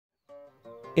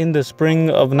In the spring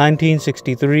of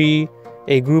 1963,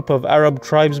 a group of Arab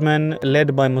tribesmen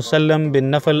led by Musallam Bin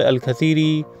Nafl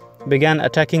al-Kathiri began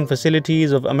attacking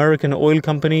facilities of American oil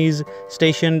companies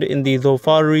stationed in the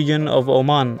Dhofar region of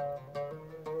Oman.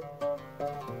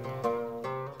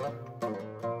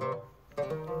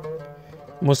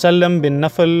 Musallam Bin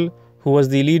Nafl, who was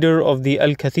the leader of the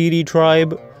Al-Kathiri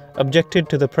tribe, objected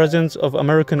to the presence of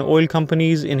American oil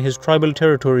companies in his tribal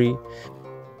territory.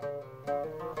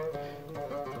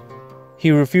 He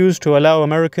refused to allow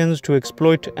Americans to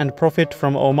exploit and profit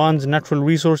from Oman's natural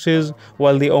resources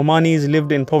while the Omanis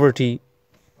lived in poverty.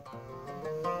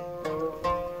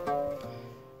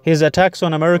 His attacks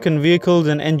on American vehicles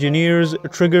and engineers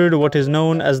triggered what is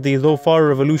known as the Dhofar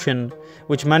Revolution,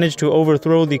 which managed to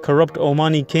overthrow the corrupt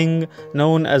Omani king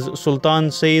known as Sultan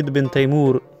Sayyid bin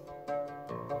Taimur.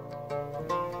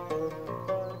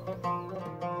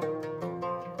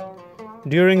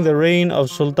 During the reign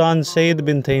of Sultan Sayyid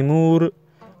bin Taimur,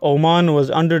 Oman was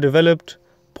underdeveloped,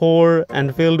 poor,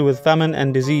 and filled with famine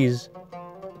and disease.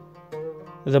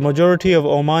 The majority of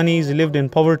Omanis lived in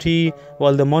poverty,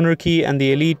 while the monarchy and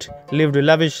the elite lived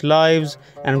lavish lives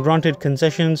and granted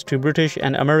concessions to British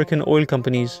and American oil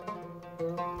companies.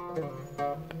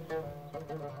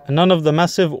 None of the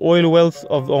massive oil wealth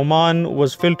of Oman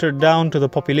was filtered down to the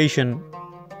population.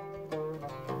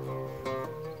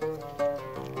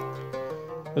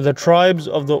 The tribes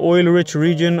of the oil-rich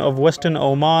region of western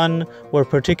Oman were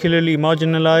particularly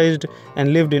marginalized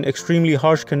and lived in extremely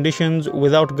harsh conditions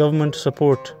without government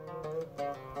support.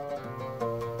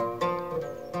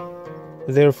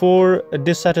 Therefore,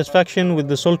 dissatisfaction with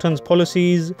the Sultan's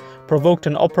policies provoked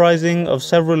an uprising of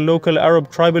several local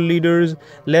Arab tribal leaders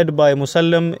led by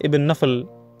Musallam ibn Nafl.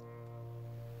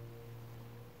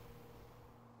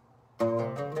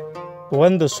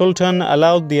 When the Sultan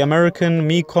allowed the American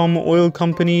Mecom Oil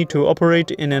Company to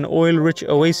operate in an oil-rich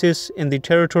oasis in the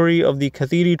territory of the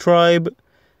Kathiri tribe,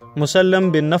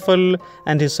 Musallam bin Nafl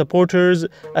and his supporters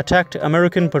attacked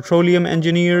American petroleum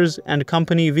engineers and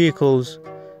company vehicles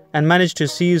and managed to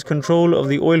seize control of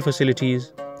the oil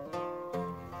facilities.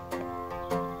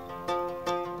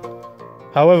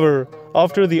 However,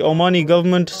 after the Omani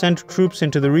government sent troops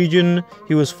into the region,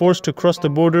 he was forced to cross the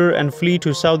border and flee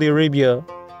to Saudi Arabia.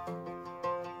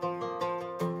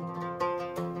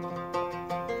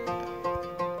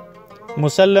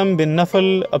 Musallam bin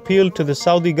Nafl appealed to the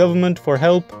Saudi government for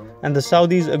help, and the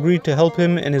Saudis agreed to help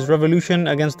him in his revolution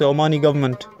against the Omani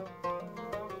government.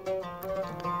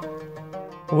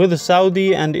 With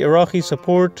Saudi and Iraqi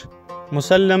support,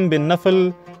 Musallam bin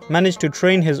Nafl managed to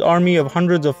train his army of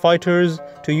hundreds of fighters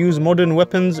to use modern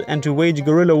weapons and to wage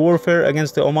guerrilla warfare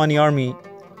against the Omani army.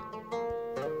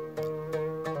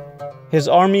 His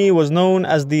army was known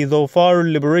as the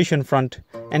Dhofar Liberation Front,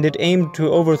 and it aimed to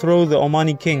overthrow the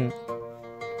Omani king.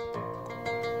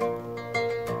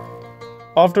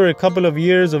 After a couple of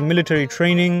years of military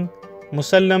training,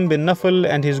 Musallam bin Nafl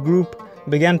and his group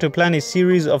began to plan a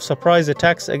series of surprise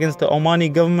attacks against the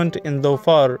Omani government in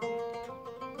Dhofar.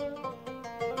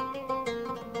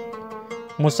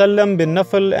 Musallam bin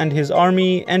Nafl and his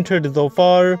army entered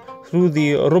Dhofar through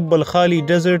the Rubb al-Khali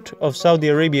desert of Saudi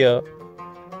Arabia.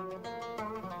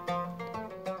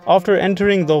 After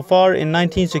entering Dhofar in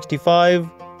 1965,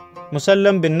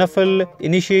 Musallam bin Nafl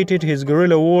initiated his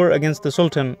guerrilla war against the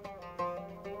Sultan.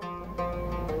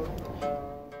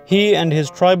 He and his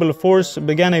tribal force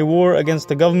began a war against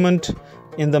the government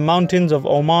in the mountains of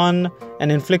Oman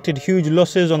and inflicted huge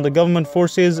losses on the government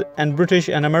forces and British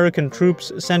and American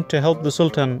troops sent to help the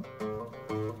Sultan.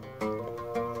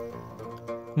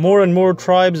 More and more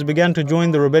tribes began to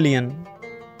join the rebellion.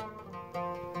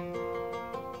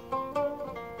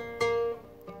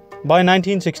 By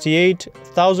 1968,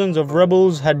 thousands of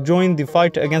rebels had joined the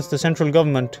fight against the central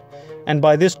government, and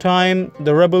by this time,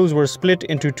 the rebels were split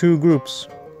into two groups.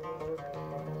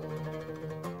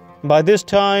 By this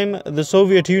time, the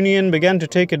Soviet Union began to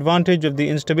take advantage of the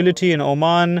instability in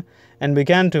Oman and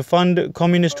began to fund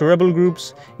communist rebel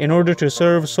groups in order to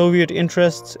serve Soviet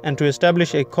interests and to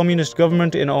establish a communist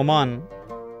government in Oman.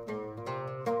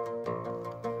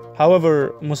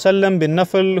 However, Musallam bin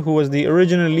Nafl, who was the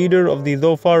original leader of the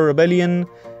Dhofar rebellion,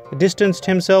 distanced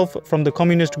himself from the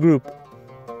communist group.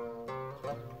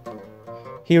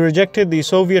 He rejected the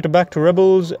Soviet-backed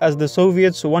rebels as the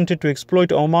Soviets wanted to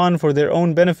exploit Oman for their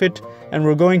own benefit and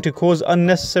were going to cause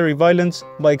unnecessary violence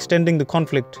by extending the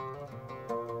conflict.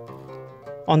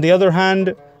 On the other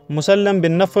hand, Musallam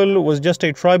bin Nafl was just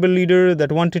a tribal leader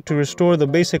that wanted to restore the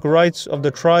basic rights of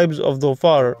the tribes of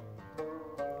Dhofar.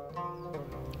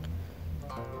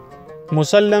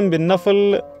 Musallam Bin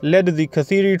Nafl led the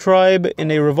Kathiri tribe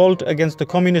in a revolt against the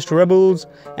communist rebels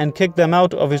and kicked them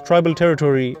out of his tribal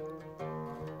territory.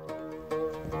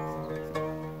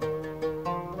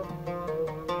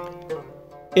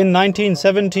 In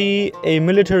 1970, a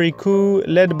military coup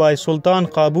led by Sultan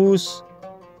Qaboos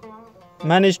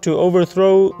managed to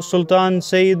overthrow Sultan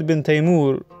Sayyid bin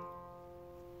Taymur.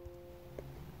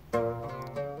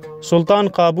 Sultan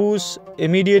Qaboos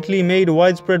immediately made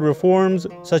widespread reforms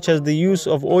such as the use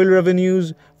of oil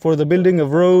revenues for the building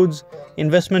of roads,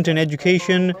 investment in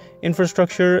education,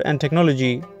 infrastructure and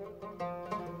technology.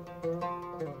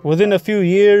 Within a few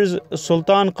years,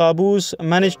 Sultan Qaboos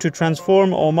managed to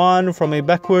transform Oman from a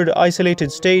backward,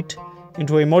 isolated state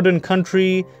into a modern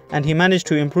country, and he managed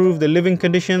to improve the living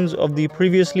conditions of the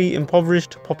previously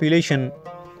impoverished population.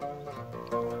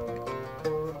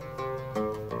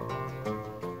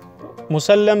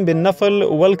 Musallam Bin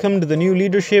Nafl welcomed the new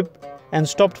leadership and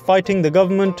stopped fighting the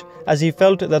government as he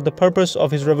felt that the purpose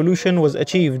of his revolution was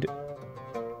achieved.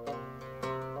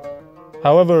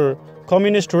 However,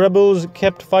 communist rebels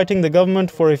kept fighting the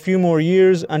government for a few more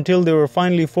years until they were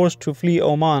finally forced to flee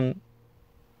Oman.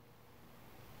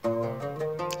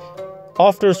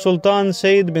 After Sultan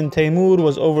Sayyid bin Taymur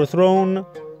was overthrown,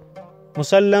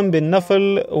 Musallam Bin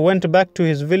Nafl went back to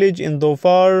his village in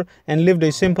Dhofar and lived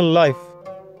a simple life.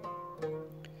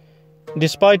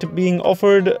 Despite being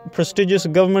offered prestigious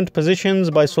government positions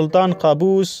by Sultan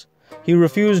Qaboos, he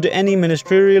refused any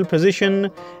ministerial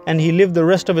position, and he lived the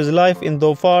rest of his life in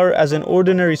Dhofar as an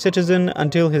ordinary citizen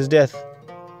until his death.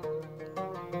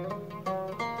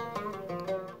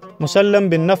 Musallam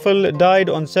Bin Nafl died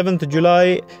on 7th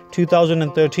July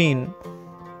 2013.